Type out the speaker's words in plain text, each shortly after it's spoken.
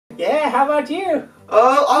Yeah, how about you?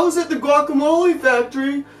 I was at the guacamole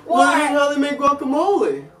factory learning how they make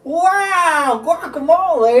guacamole. Wow,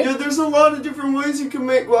 guacamole! Yeah, there's a lot of different ways you can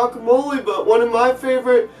make guacamole, but one of my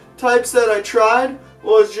favorite types that I tried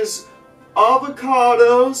was just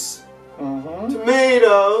avocados,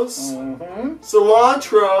 tomatoes,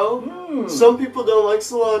 cilantro. Some people don't like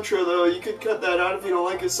cilantro though. You could cut that out if you don't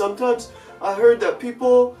like it. Sometimes I heard that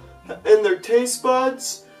people in their taste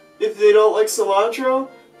buds, if they don't like cilantro,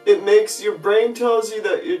 it makes your brain tells you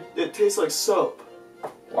that it tastes like soap.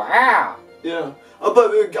 Wow. Yeah.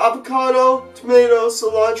 But avocado, tomato,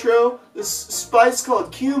 cilantro, this spice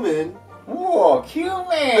called cumin. Ooh, cumin.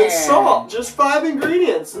 And salt. Just 5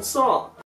 ingredients and salt.